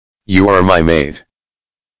you are my mate.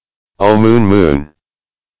 Oh moon moon.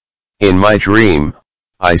 In my dream,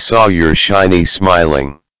 I saw your shiny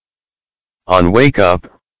smiling. On wake up,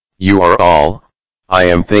 you are all, I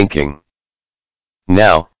am thinking.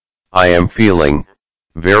 Now, I am feeling,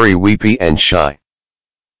 very weepy and shy.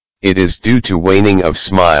 It is due to waning of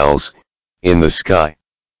smiles, in the sky.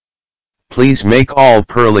 Please make all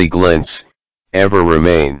pearly glints, ever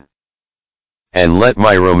remain. And let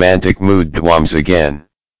my romantic mood dwams again.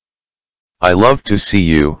 I love to see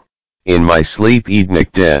you, in my sleep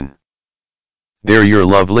Edenic den. There your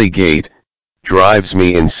lovely gait, drives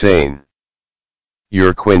me insane.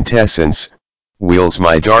 Your quintessence, wheels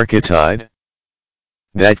my darketide.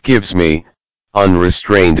 That gives me,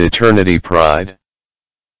 unrestrained eternity pride.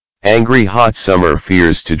 Angry hot summer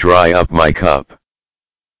fears to dry up my cup.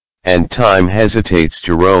 And time hesitates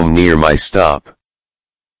to roam near my stop.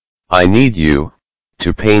 I need you,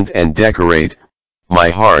 to paint and decorate, my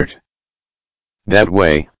heart. That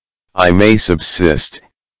way, I may subsist,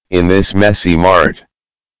 in this messy mart.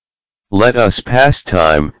 Let us pass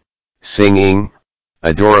time, singing,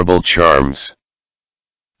 adorable charms.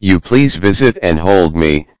 You please visit and hold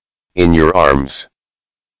me, in your arms.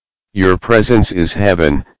 Your presence is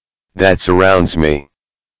heaven, that surrounds me.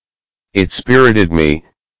 It spirited me,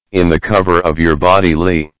 in the cover of your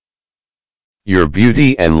body. Your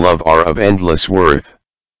beauty and love are of endless worth.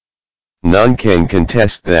 None can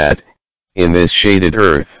contest that, in this shaded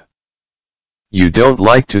earth. You don't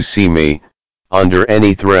like to see me, under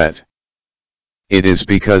any threat. It is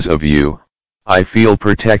because of you, I feel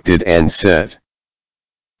protected and set.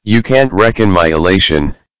 You can't reckon my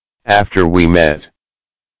elation, after we met.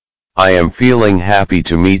 I am feeling happy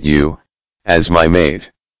to meet you, as my mate.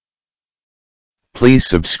 Please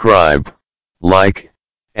subscribe, like,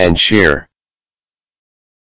 and share.